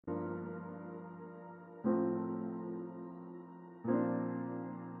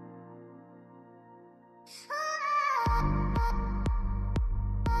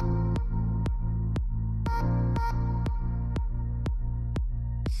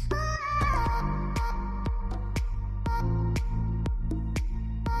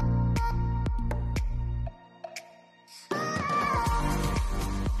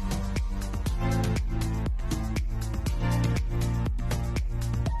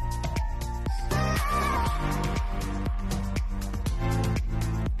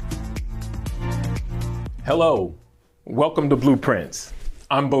Hello, welcome to Blueprints.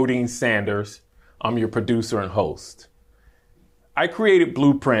 I'm Bodine Sanders. I'm your producer and host. I created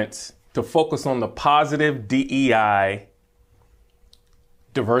Blueprints to focus on the positive DEI,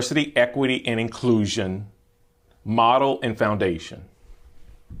 diversity, equity, and inclusion model and foundation.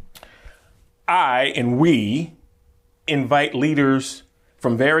 I and we invite leaders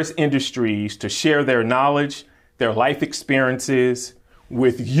from various industries to share their knowledge, their life experiences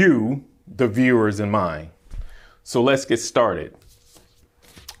with you, the viewers, in mind. So let's get started.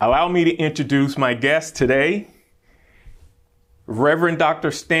 Allow me to introduce my guest today, Reverend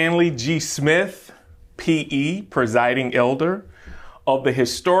Dr. Stanley G. Smith, PE, Presiding Elder of the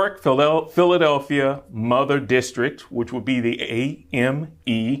historic Philadelphia Mother District, which would be the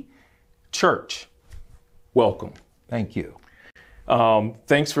AME Church. Welcome. Thank you.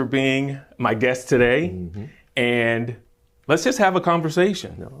 Thanks for being my guest today. And let's just have a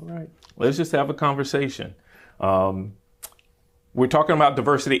conversation. All right. Let's just have a conversation. We're talking about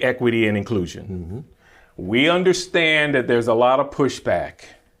diversity, equity, and inclusion. We understand that there's a lot of pushback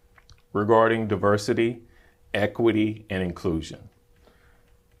regarding diversity, equity, and inclusion.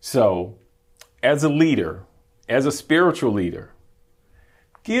 So, as a leader, as a spiritual leader,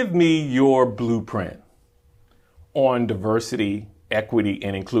 give me your blueprint on diversity, equity,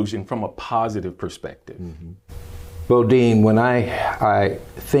 and inclusion from a positive perspective. Bodine, when I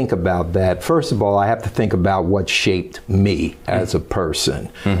think about that, first of all, I have to think about what shaped me as a person.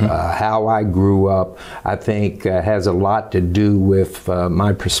 How I grew up, I think, has a lot to do with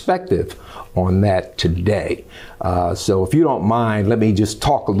my perspective on that today. So if you don't mind, let me just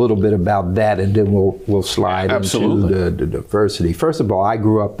talk a little bit about that, and then we'll slide into the diversity. First of all, I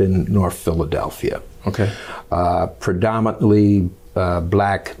grew up in North Philadelphia. Okay. Predominantly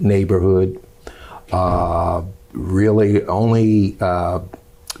black neighborhood. Really only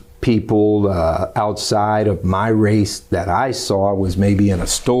people outside of my race that I saw was maybe in a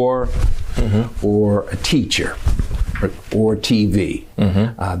store or a teacher or TV.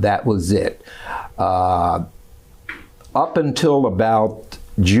 That was it. Up until about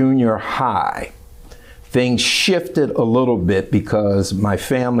junior high, things shifted a little bit because my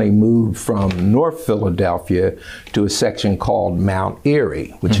family moved from North Philadelphia to a section called Mount Airy,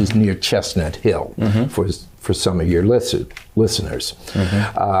 which is near Chestnut Hill, for some of your listeners.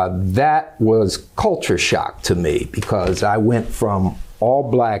 That was culture shock to me because I went from all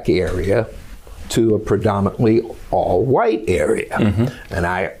black area to a predominantly all white area. And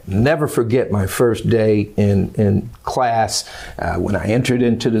I never forget my first day in class when I entered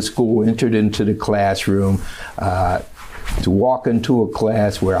into the school, entered into the classroom, to walk into a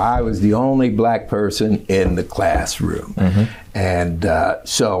class where I was the only black person in the classroom. And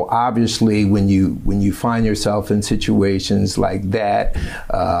so obviously when you find yourself in situations like that,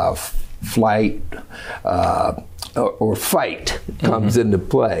 flight or fight comes into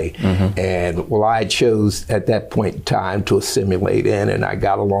play. And well, I chose at that point in time to assimilate in, and I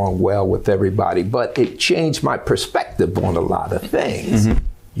got along well with everybody, but it changed my perspective on a lot of things.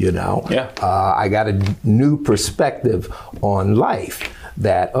 You know, I got a new perspective on life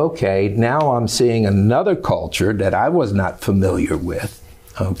that, okay, now I'm seeing another culture that I was not familiar with,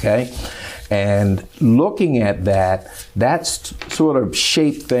 okay? And looking at that, that's sort of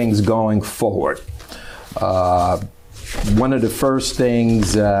shaped things going forward. One of the first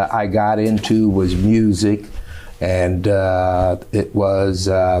things I got into was music, and it was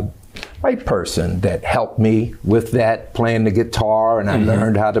white person that helped me with that, playing the guitar, and I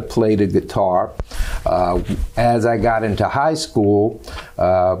learned how to play the guitar. As I got into high school,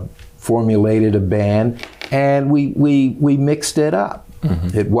 formulated a band, and we mixed it up.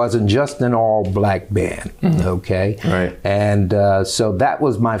 It wasn't just an all black band, okay? Right. And so that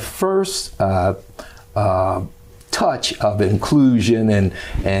was my first touch of inclusion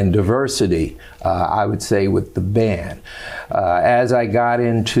and diversity, I would say, with the band. As I got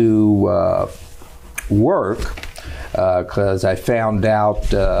into work, because I found out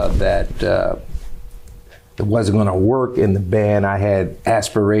that it wasn't going to work in the band, I had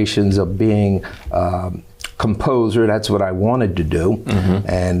aspirations of being composer. That's what I wanted to do,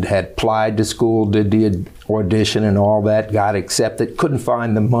 and had applied to school, did the audition and all that, got accepted, couldn't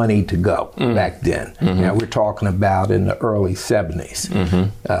find the money to go back then. Now we're talking about in the early 70s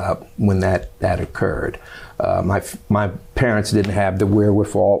when that occurred. My parents didn't have the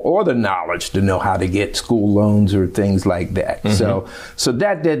wherewithal or the knowledge to know how to get school loans or things like that. So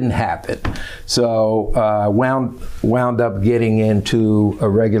that didn't happen. So wound up getting into a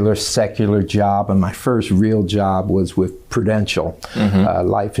regular secular job, and my first real job was with Prudential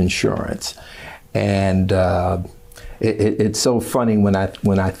Life Insurance. And it's so funny when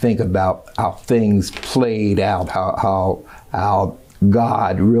I think about how things played out, how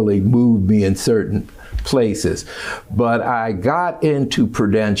God really moved me in certain places. But I got into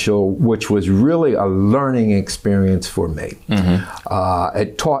Prudential, which was really a learning experience for me.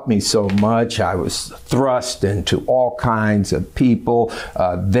 It taught me so much. I was thrust into all kinds of people.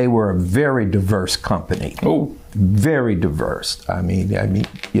 They were a very diverse company. Oh, very diverse. I mean,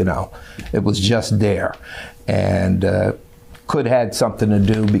 you know, it was just there. And could had something to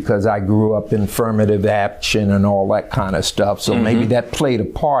do because I grew up in affirmative action and all that kind of stuff. So maybe that played a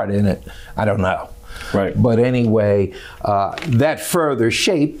part in it. I don't know. Right. But anyway, that further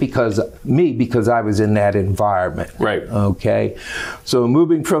shaped because I was in that environment. Right. Okay. So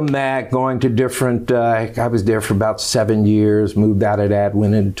moving from that, going to different, I was there for about 7 years, moved out of that,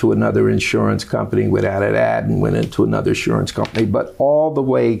 went into another insurance company, went out of that and went into another insurance company. But all the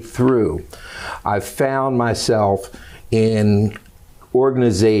way through, I found myself in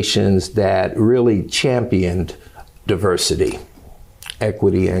organizations that really championed diversity,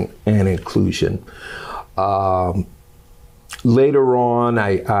 equity, and inclusion. Later on,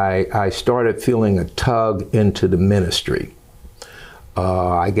 I started feeling a tug into the ministry.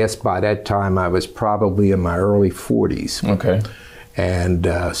 I guess by that time I was probably in my early 40s. Okay.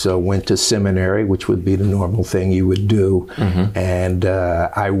 And so went to seminary, which would be the normal thing you would do. And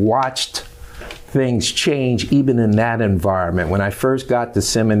I watched things change even in that environment. When I first got to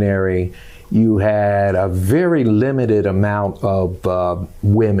seminary, you had a very limited amount of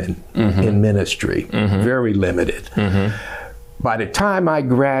women in ministry, very limited. By the time I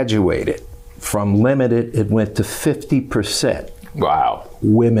graduated, from limited, it went to 50%. Wow.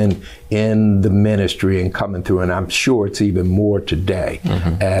 Women in the ministry and coming through, and I'm sure it's even more today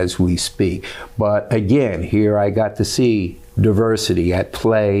as we speak. But again, here I got to see diversity at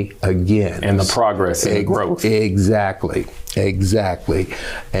play again. And the progress and the growth. Exactly.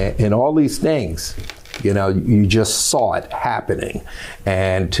 And all these things, you know, you just saw it happening.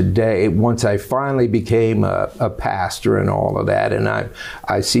 And today, once I finally became a pastor and all of that, and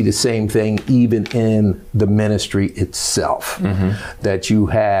I see the same thing even in the ministry itself, that you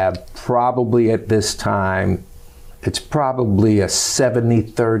have probably at this time, it's probably a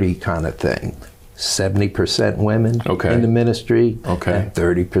 70-30 kind of thing. 70% women in the ministry, and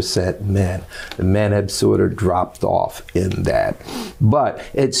 30% men. The men have sort of dropped off in that. But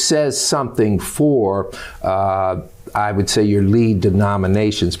it says something for, I would say, your lead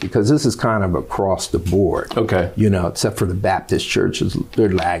denominations, because this is kind of across the board. Okay. You know, except for the Baptist churches,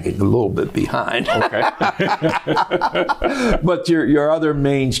 they're lagging a little bit behind. Okay. But your other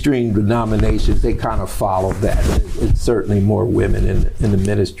mainstream denominations, they kind of follow that. It's certainly more women in the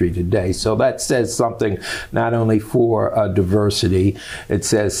ministry today. So that says something not only for diversity, it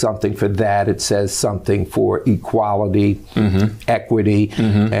says something for that, it says something for equality, equity,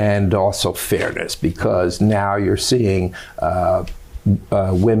 and also fairness, because now you're seeing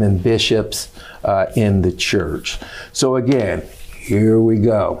women bishops in the church. So again, here we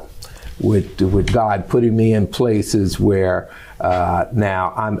go with God putting me in places where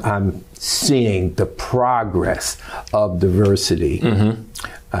now I'm seeing the progress of diversity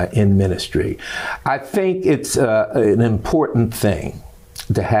in ministry. I think it's an important thing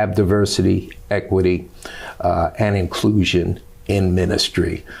to have diversity, equity, and inclusion in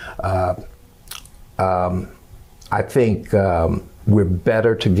ministry. I think we're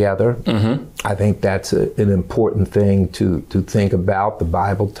better together. I think that's an important thing to think about. The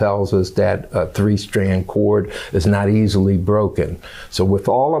Bible tells us that a three-strand cord is not easily broken. So with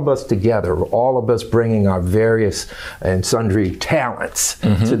all of us together, all of us bringing our various and sundry talents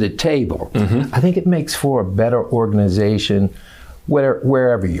to the table, I think it makes for a better organization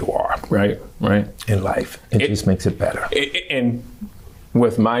wherever you are. Right in life. It just makes it better. And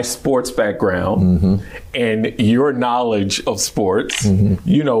with my sports background and your knowledge of sports,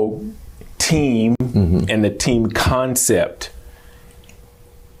 you know, team and the team concept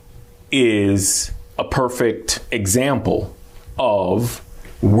is a perfect example of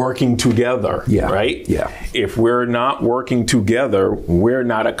working together, right? If we're not working together, we're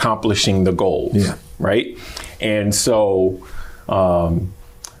not accomplishing the goals, right? And so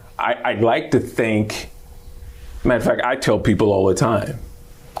I like to think, matter of fact, I tell people all the time,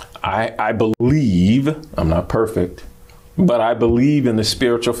 I believe, I'm not perfect, but I believe in the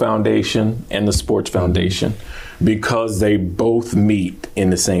spiritual foundation and the sports foundation because they both meet in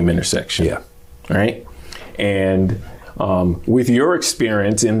the same intersection, right? And with your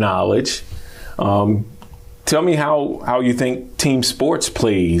experience and knowledge, tell me how you think team sports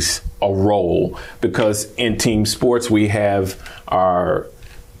plays a role, because in team sports we have our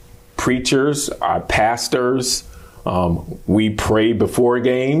preachers, our pastors, We pray before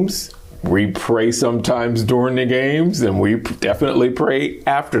games. We pray sometimes during the games, and we definitely pray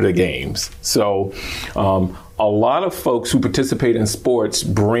after the games. So a lot of folks who participate in sports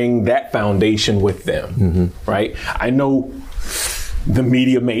bring that foundation with them, right? I know the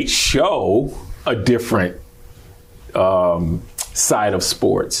media may show a different side of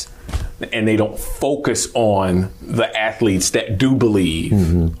sports, and they don't focus on the athletes that do believe,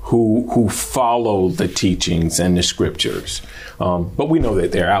 who follow the teachings and the scriptures. But we know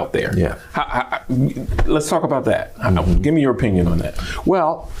that they're out there. Yeah. Let's talk about that. Give me your opinion on that.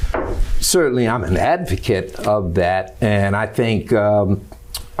 Well, certainly I'm an advocate of that, and I think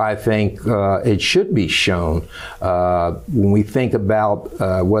it should be shown. When we think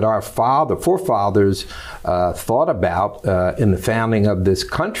about what our forefathers thought about in the founding of this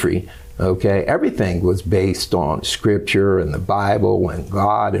country, okay, everything was based on Scripture and the Bible and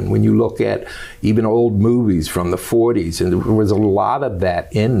God. And when you look at even old movies from the 40s, and there was a lot of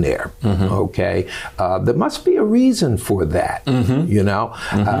that in there, okay, there must be a reason for that, you know,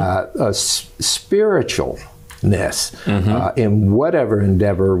 spiritualness in whatever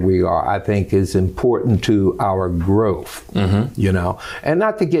endeavor we are, I think is important to our growth, you know, and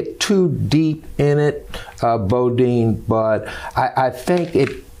not to get too deep in it, Bodine, but I think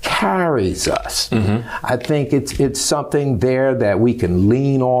it carries us. I think it's something there that we can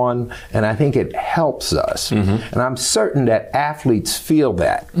lean on, and I think it helps us. And I'm certain that athletes feel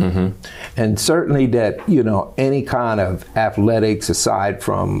that. And certainly that, you know, any kind of athletics aside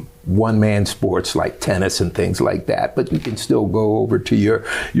from one-man sports like tennis and things like that, but you can still go over to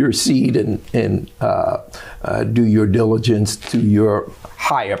your seat and do your diligence to your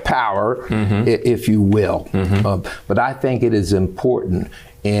higher power, if you will. But I think it is important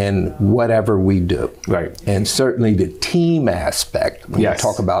in whatever we do. Right. And certainly the team aspect, when you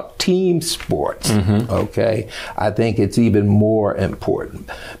talk about team sports, okay, I think it's even more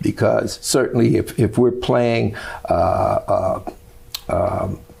important, because certainly if we're playing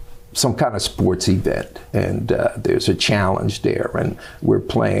some kind of sports event and there's a challenge there and we're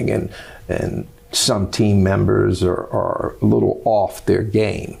playing and some team members are a little off their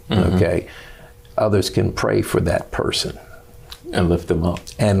game, okay, others can pray for that person. And lift them up.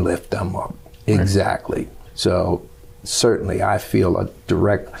 And lift them up. Exactly. Right. So certainly I feel a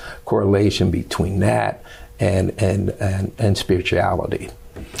direct correlation between that and spirituality.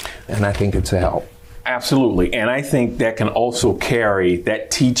 And I think it's a help. Absolutely. And I think that can also carry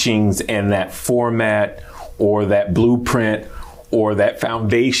that teachings and that format or that blueprint or that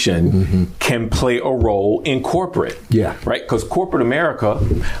foundation can play a role in corporate. Yeah. Right? Because corporate America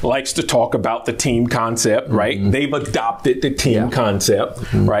likes to talk about the team concept, right? They've adopted the team concept,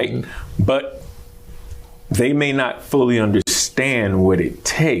 right? But they may not fully understand what it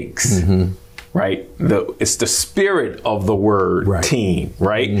takes. Right? It's the spirit of the word team,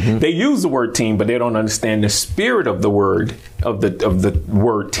 right? They use the word team, but they don't understand the spirit of the word, of the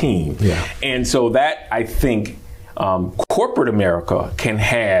word team. Yeah. And so that, I think, corporate America can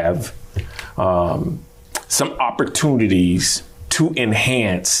have some opportunities to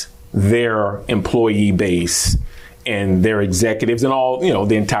enhance their employee base and their executives and all, you know,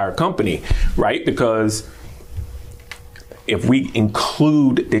 the entire company, right? Because if we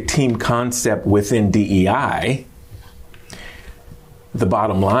include the team concept within DEI, the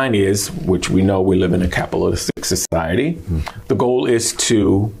bottom line is, which we know we live in a capitalistic society, the goal is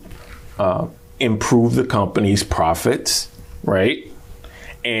to improve the company's profits, right?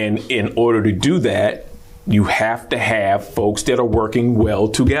 And in order to do that, you have to have folks that are working well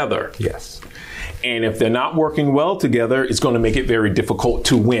together. Yes. And if they're not working well together, it's going to make it very difficult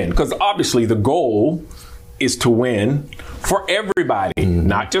to win. Because obviously the goal is to win for everybody,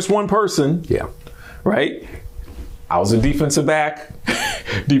 not just one person. Yeah. Right? I was a defensive back,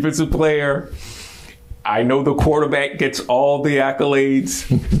 defensive player. I know the quarterback gets all the accolades,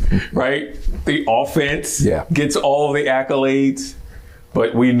 right? The offense gets all the accolades,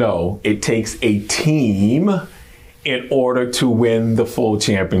 but we know it takes a team in order to win the full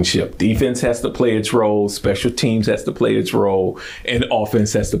championship. Defense has to play its role, special teams has to play its role, and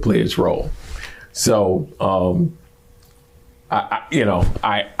offense has to play its role. So,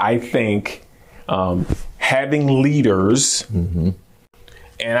 I think having leaders,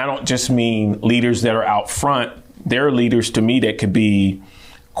 and I don't just mean leaders that are out front. There are leaders to me that could be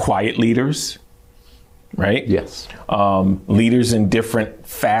quiet leaders, right? Yes. Leaders in different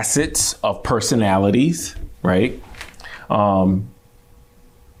facets of personalities, right? So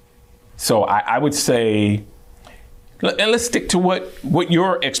I would say, and let's stick to what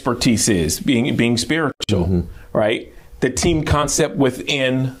your expertise is, being spiritual, right? The team concept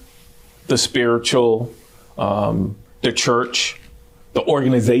within the spiritual the church, the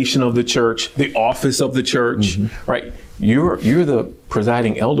organization of the church, the office of the church, right? You're the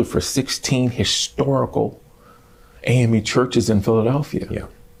presiding elder for 16 historical AME churches in Philadelphia. Yeah.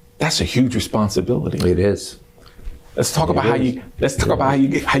 That's a huge responsibility. It is. Let's talk about how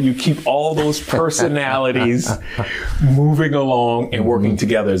you keep all those personalities moving along and working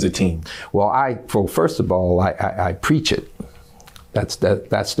together as a team. Well, first of all, I preach it. That's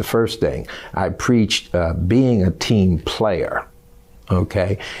the first thing. I preach being a team player,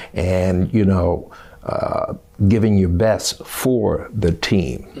 okay, and giving your best for the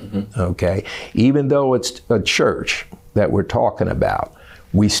team, okay. Even though it's a church that we're talking about,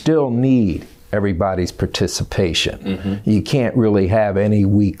 we still need everybody's participation. You can't really have any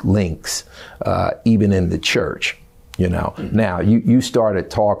weak links, even in the church. Now you started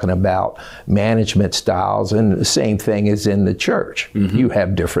talking about management styles, and the same thing is in the church. You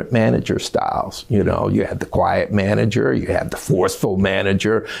have different manager styles. You have the quiet manager, you have the forceful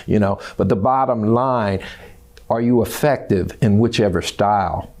manager, but the bottom line, are you effective in whichever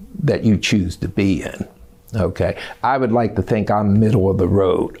style that you choose to be in? Okay, I would like to think I'm middle of the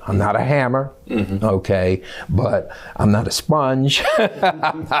road. I'm not a hammer, okay, but I'm not a sponge.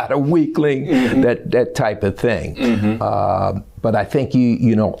 I'm not a weakling, that type of thing. But I think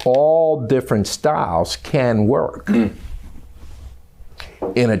all different styles can work in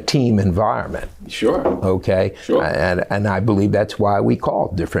a team environment. Sure. Okay. Sure. And I believe that's why we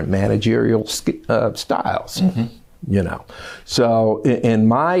call different managerial styles. So in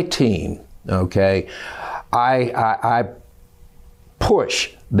my team, okay, I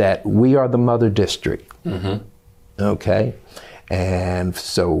push that we are the mother district, okay? And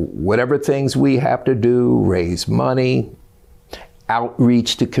so whatever things we have to do, raise money,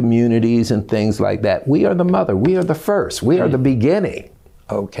 outreach to communities and things like that, we are the mother, we are the first, we are the beginning,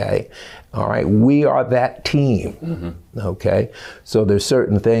 okay? All right, we are that team, okay? So there's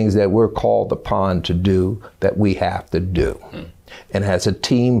certain things that we're called upon to do that we have to do. And as a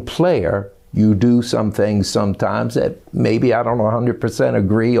team player, you do some things sometimes that maybe I don't 100%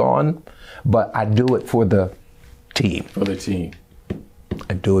 agree on, but I do it for the team. For the team.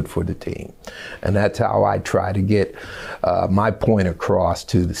 I do it for the team. And that's how I try to get my point across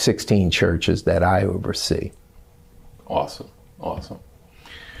to the 16 churches that I oversee. Awesome. Awesome.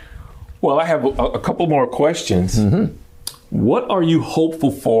 Well, I have a couple more questions. What are you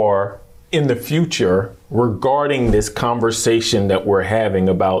hopeful for in the future regarding this conversation that we're having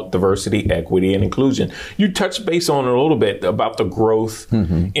about diversity, equity, and inclusion? You touched base on it a little bit about the growth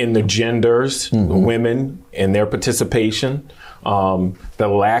in the genders, the women and their participation, the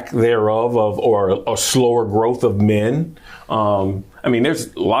lack thereof or a slower growth of men. I mean,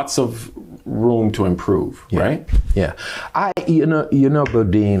 there's lots of room to improve, right? Yeah.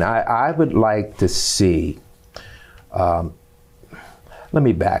 Bodine, I would like to see, let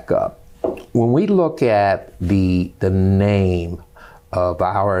me back up. When we look at the name of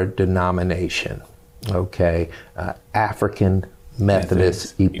our denomination, okay, African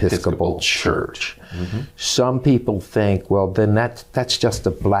Methodist Episcopal Church, some people think, well, then that's just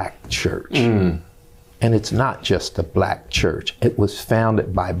a black church. And it's not just a black church. It was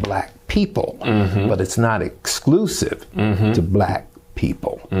founded by black people, but it's not exclusive to black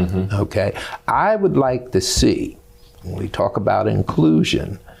people, okay? I would like to see, when we talk about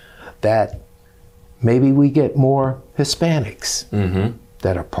inclusion, that maybe we get more Hispanics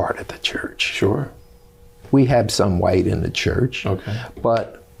that are part of the church. Sure. We have some white in the church, okay,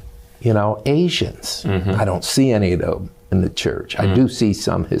 but Asians, I don't see any of them in the church. I do see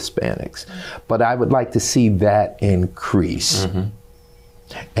some Hispanics, but I would like to see that increase.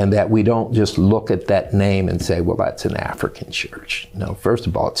 And that we don't just look at that name and say, well, that's an African church. No, first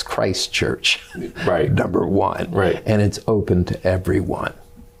of all, it's Christ's church, right? Number one, right? And it's open to everyone.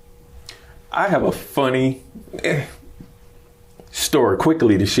 I have a funny story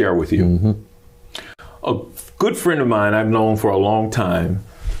quickly to share with you. A good friend of mine I've known for a long time,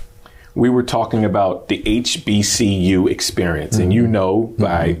 we were talking about the HBCU experience. And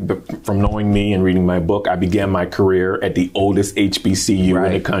from knowing me and reading my book, I began my career at the oldest HBCU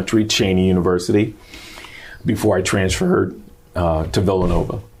in the country, Cheney University, before I transferred to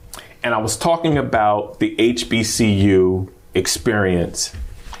Villanova. And I was talking about the HBCU experience.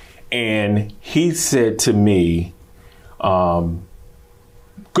 And he said to me,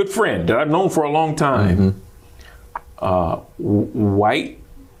 good friend that I've known for a long time, white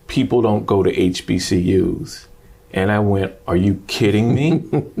people don't go to HBCUs. And I went, are you kidding me?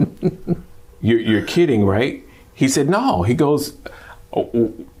 You're kidding, right? He said, no. He goes,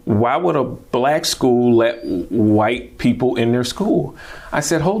 why would a black school let white people in their school? I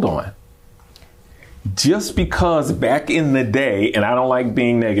said, hold on. just because back in the day, and I don't like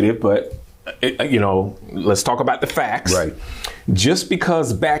being negative, but let's talk about the facts. Right. Just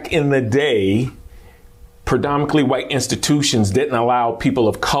because back in the day, predominantly white institutions didn't allow people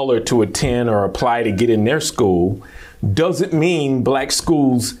of color to attend or apply to get in their school, doesn't mean black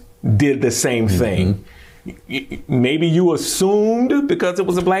schools did the same thing. Maybe you assumed because it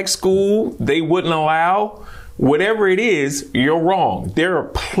was a black school, they wouldn't allow. Whatever it is, you're wrong. There are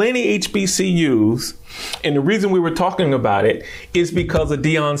plenty HBCUs, and the reason we were talking about it is because of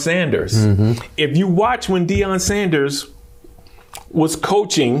Deion Sanders. If you watch when Deion Sanders was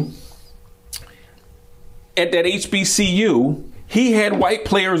coaching at that HBCU, he had white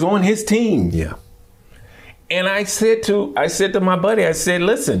players on his team. Yeah. And I said to my buddy, I said,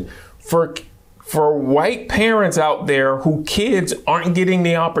 listen, for white parents out there who kids aren't getting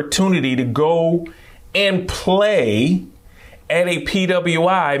the opportunity to go and play at a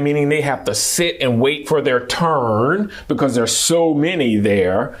PWI, meaning they have to sit and wait for their turn because there's so many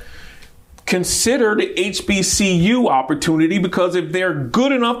there, consider the HBCU opportunity, because if they're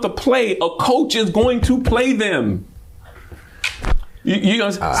good enough to play, a coach is going to play them.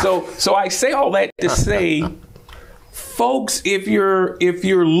 So I say all that to say, folks, if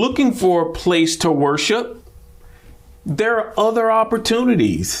you're looking for a place to worship, there are other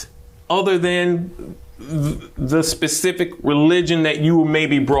opportunities other than the specific religion that you may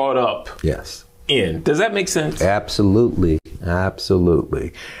be brought up in. Does that make sense? Absolutely.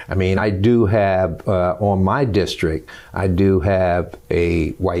 Absolutely. I mean, I do have, on my district, I do have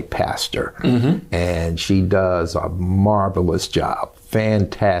a white pastor, and she does a marvelous job,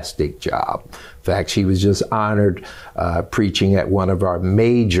 fantastic job. In fact, she was just honored preaching at one of our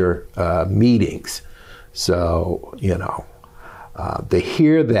major meetings. So, to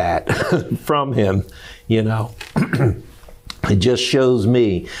hear that from him, it just shows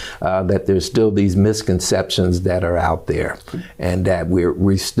me that there's still these misconceptions that are out there, and that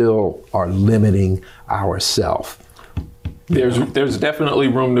we still are limiting ourselves. There's definitely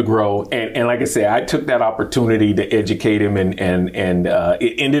room to grow, and like I said, I took that opportunity to educate him, and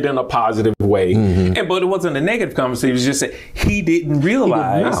it ended in a positive way. But it wasn't a negative conversation. It was just that he didn't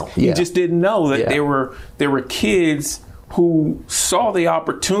realize, he just didn't know that there were kids who saw the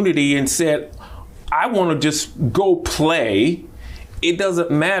opportunity and said, I want to just go play. It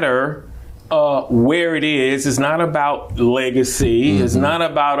doesn't matter where it is. It's not about legacy. It's not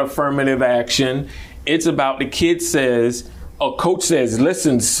about affirmative action. It's about the kid says, a coach says,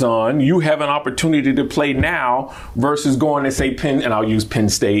 listen, son, you have an opportunity to play now, versus going to say Penn, and I'll use Penn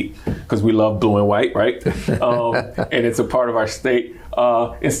State because we love blue and white, right? And it's a part of our state.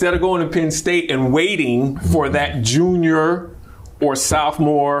 Instead of going to Penn State and waiting for that junior or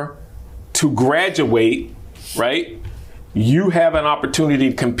sophomore to graduate, right? You have an opportunity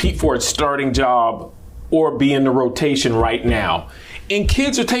to compete for a starting job or be in the rotation right now. And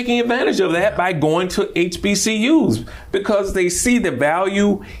kids are taking advantage of that by going to HBCUs because they see the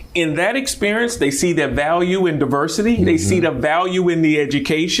value in that experience. They see the value in diversity. They see the value in the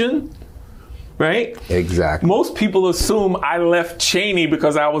education, right? Exactly. Most people assume I left Cheney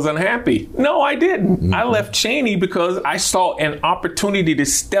because I was unhappy. No, I didn't. I left Cheney because I saw an opportunity to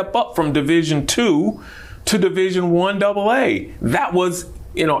step up from Division II to Division I AA. That was,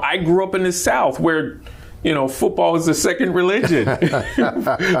 I grew up in the South where football is the second religion.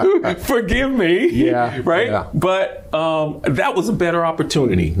 Forgive me. Right? Yeah. But that was a better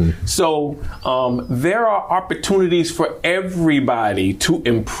opportunity. So there are opportunities for everybody to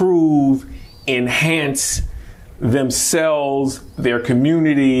improve, enhance themselves, their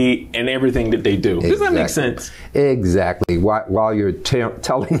community, and everything that they do. Does that make sense? Exactly. While you're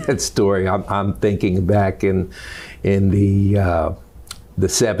telling that story, I'm thinking back in the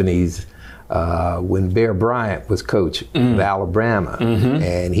 70s. When Bear Bryant was coach of Alabama,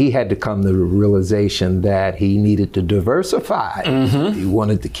 and he had to come to the realization that he needed to diversify. He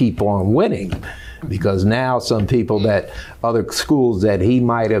wanted to keep on winning, because now some people that other schools that he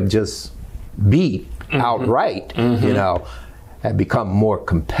might have just beat outright, have become more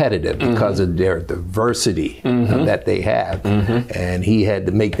competitive because of their diversity that they have. And he had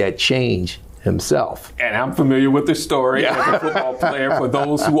to make that change himself. And I'm familiar with the story as a football player. For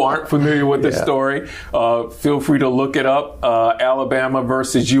those who aren't familiar with the story, feel free to look it up. Alabama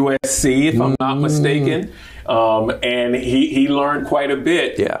versus USC, if I'm not mistaken. And he learned quite a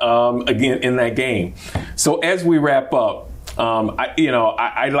bit again in that game. So as we wrap up,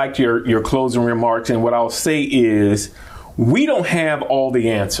 I like your closing remarks, and what I'll say is we don't have all the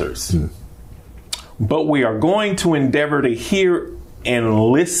answers, but we are going to endeavor to hear and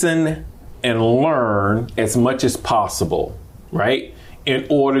listen and learn as much as possible, right? In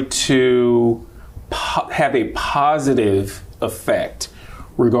order to have a positive effect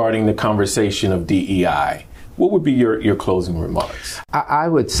regarding the conversation of DEI? What would be your closing remarks? I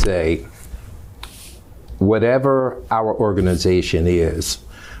would say whatever our organization is,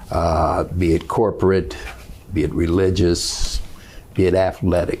 be it corporate, be it religious, be it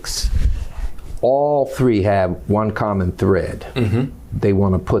athletics, all three have one common thread. Mm-hmm. They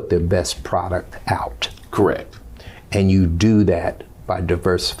want to put their best product out. Correct. And you do that by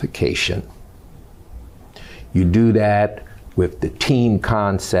diversification. You do that with the team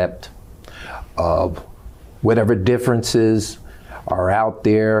concept of whatever differences are out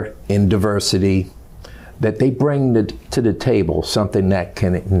there in diversity, that they bring to the table something that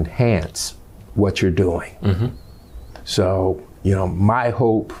can enhance what you're doing. Mm-hmm. So, my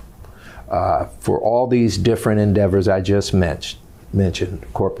hope for all these different endeavors I just mentioned,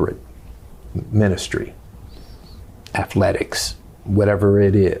 corporate, ministry, athletics, whatever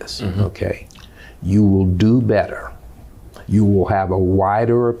it is, mm-hmm. okay, you will do better. You will have a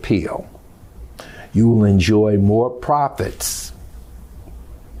wider appeal. You will enjoy more profits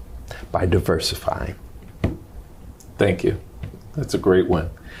by diversifying. Thank you. That's a great one.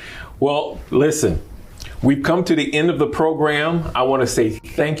 Well, listen, we've come to the end of the program. I want to say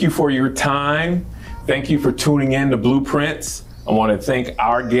thank you for your time. Thank you for tuning in to Blueprints. I want to thank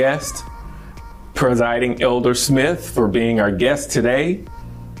our guest, Presiding Elder Smith, for being our guest today.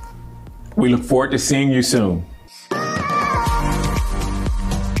 We look forward to seeing you soon.